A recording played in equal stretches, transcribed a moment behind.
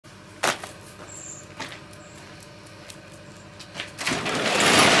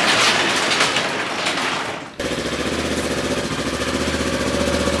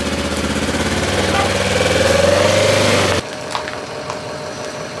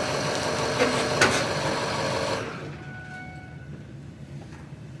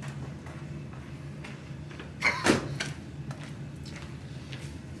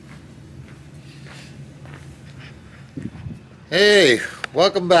Hey,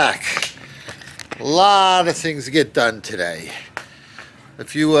 welcome back. A lot of things to get done today.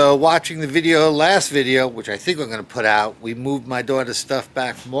 If you were watching the last video, which I think I'm going to put out, we moved my daughter's stuff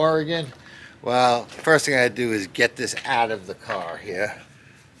back from Oregon. Well, first thing I had to do is get this out of the car here.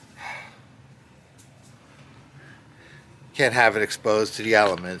 Can't have it exposed to the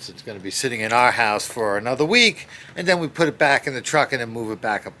elements. It's going to be sitting in our house for another week, and then we put it back in the truck and then move it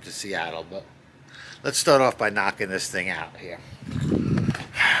back up to Seattle. But let's start off by knocking this thing out here.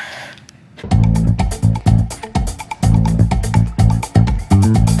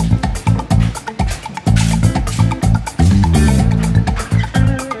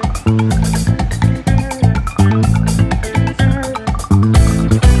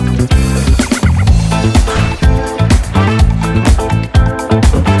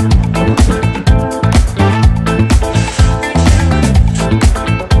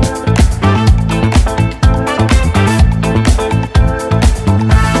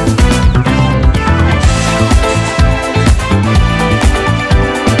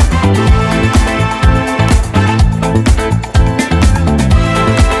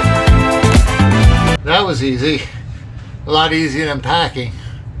 That was easy. A lot easier than packing.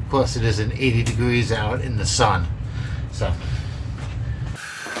 Of course, it isn't 80 degrees out in the sun. So,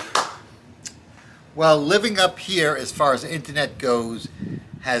 well, living up here as far as internet goes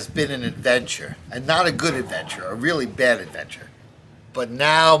has been an adventure, and not a good adventure, a really bad adventure. But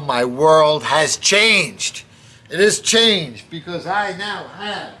now my world has changed. It has changed because I now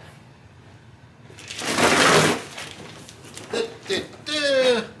have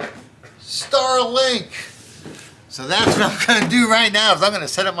Starlink. So that's what I'm going to do right now is I'm going to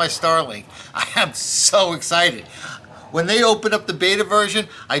set up my Starlink. I am so excited. When they opened up the beta version,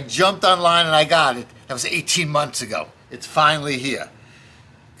 I jumped online and I got it. That was 18 months ago. It's finally here.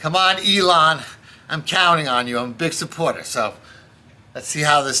 Come on, Elon. I'm counting on you. I'm a big supporter. So let's see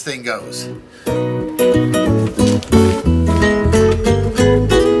how this thing goes.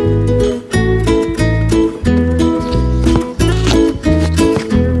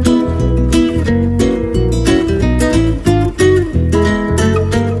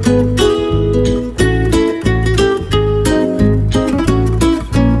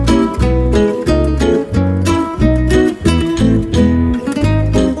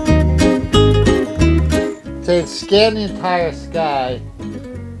 Scan the entire sky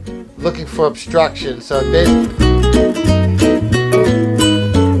looking for obstruction. So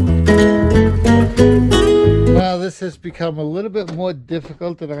well, this has become a little bit more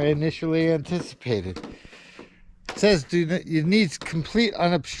difficult than I initially anticipated. It says you need complete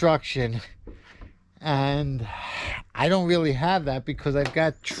unobstruction, and I don't really have that because I've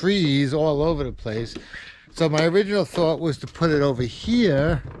got trees all over the place. So my original thought was to put it over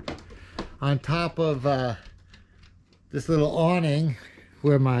here on top of this little awning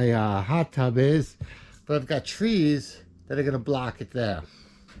where my hot tub is, but I've got trees that are going to block it there.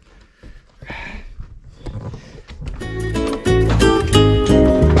 I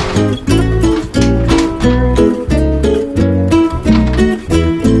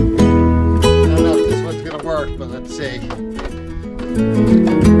don't know if this one's going to work, but let's see.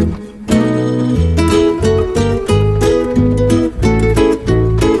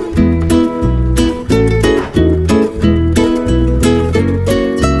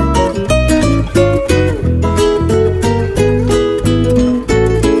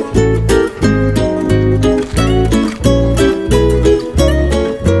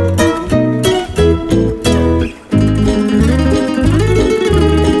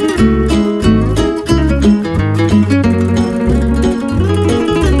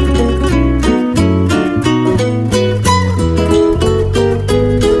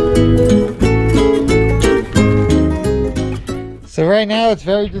 So right now it's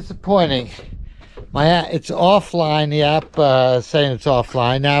very disappointing. It's offline, the app saying it's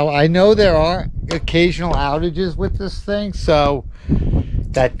offline. Now I know there are occasional outages with this thing, so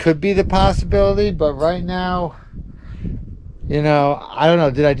that could be the possibility, but right now, you know, I don't know,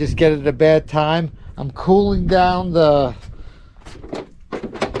 did I just get it at a bad time? I'm cooling down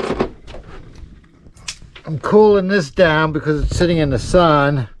I'm cooling this down because it's sitting in the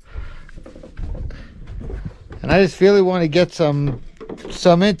sun. And I just really want to get some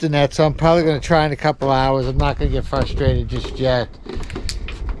internet, so I'm probably going to try in a couple hours. I'm not going to get frustrated just yet.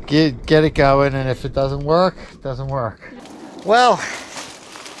 Get it going, and if it doesn't work, it doesn't work. Well,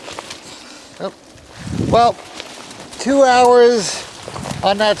 2 hours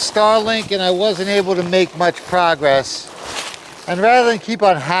on that Starlink, and I wasn't able to make much progress. And rather than keep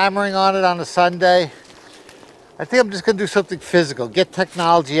on hammering on it on a Sunday, I think I'm just going to do something physical, get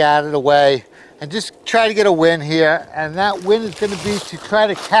technology out of the way, and just try to get a win here. And that win is going to be to try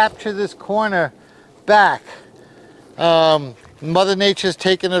to capture this corner back. Mother Nature's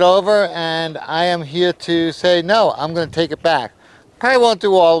taking it over, and I am here to say no, I'm going to take it back. Probably won't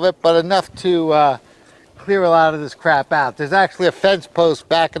do all of it, but enough to clear a lot of this crap out. There's actually a fence post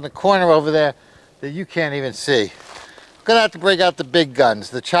back in the corner over there that you can't even see. I'm going to have to break out the big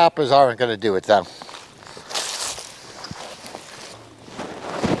guns. The choppers aren't going to do it though.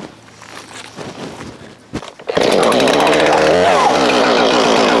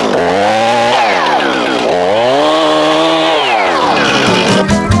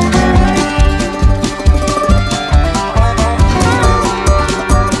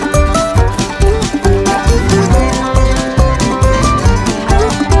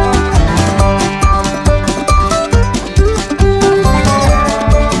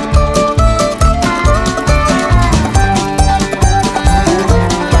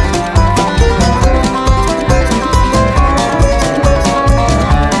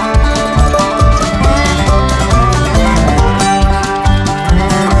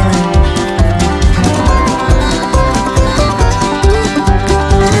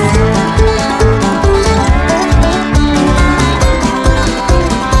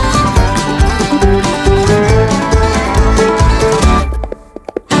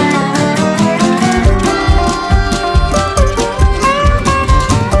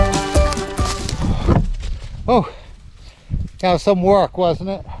 Oh, that was some work, wasn't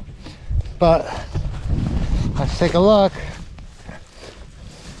it? But let's take a look.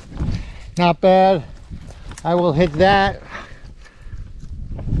 Not bad. I will hit that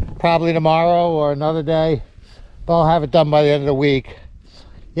probably tomorrow or another day, but I'll have it done by the end of the week.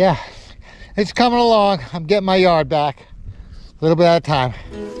 Yeah, it's coming along. I'm getting my yard back a little bit at a time.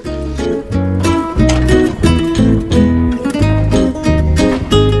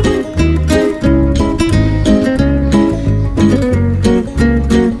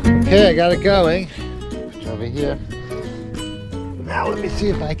 Okay, I got it going. It's over here. Now let me see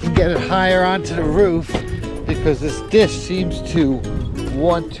if I can get it higher onto the roof, because this dish seems to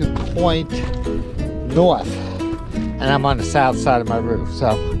want to point north, and I'm on the south side of my roof.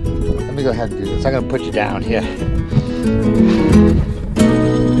 So let me go ahead and do this. I'm going to put you down here.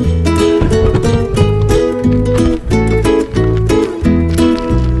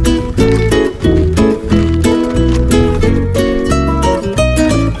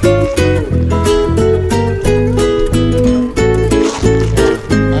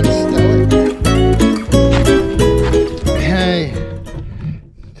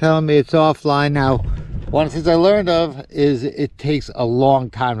 Telling me it's offline now. One of the things I learned of is it takes a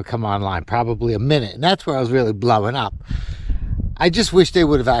long time to come online, probably a minute, and that's where I was really blowing up. I just wish they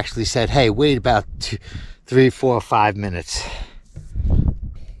would have actually said, hey, wait about 2, 3, 4, 5 minutes.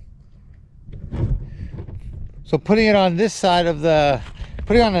 So putting it on this side of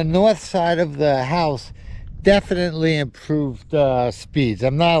putting it on the north side of the house definitely improved speeds.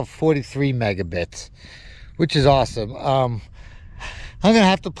 I'm now 43 megabits, which is awesome. I'm going to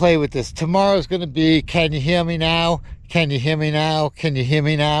have to play with this. Tomorrow's going to be, can you hear me now? Can you hear me now? Can you hear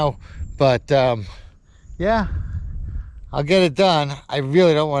me now? But, yeah, I'll get it done. I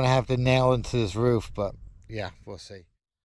really don't want to have to nail into this roof, but yeah, we'll see.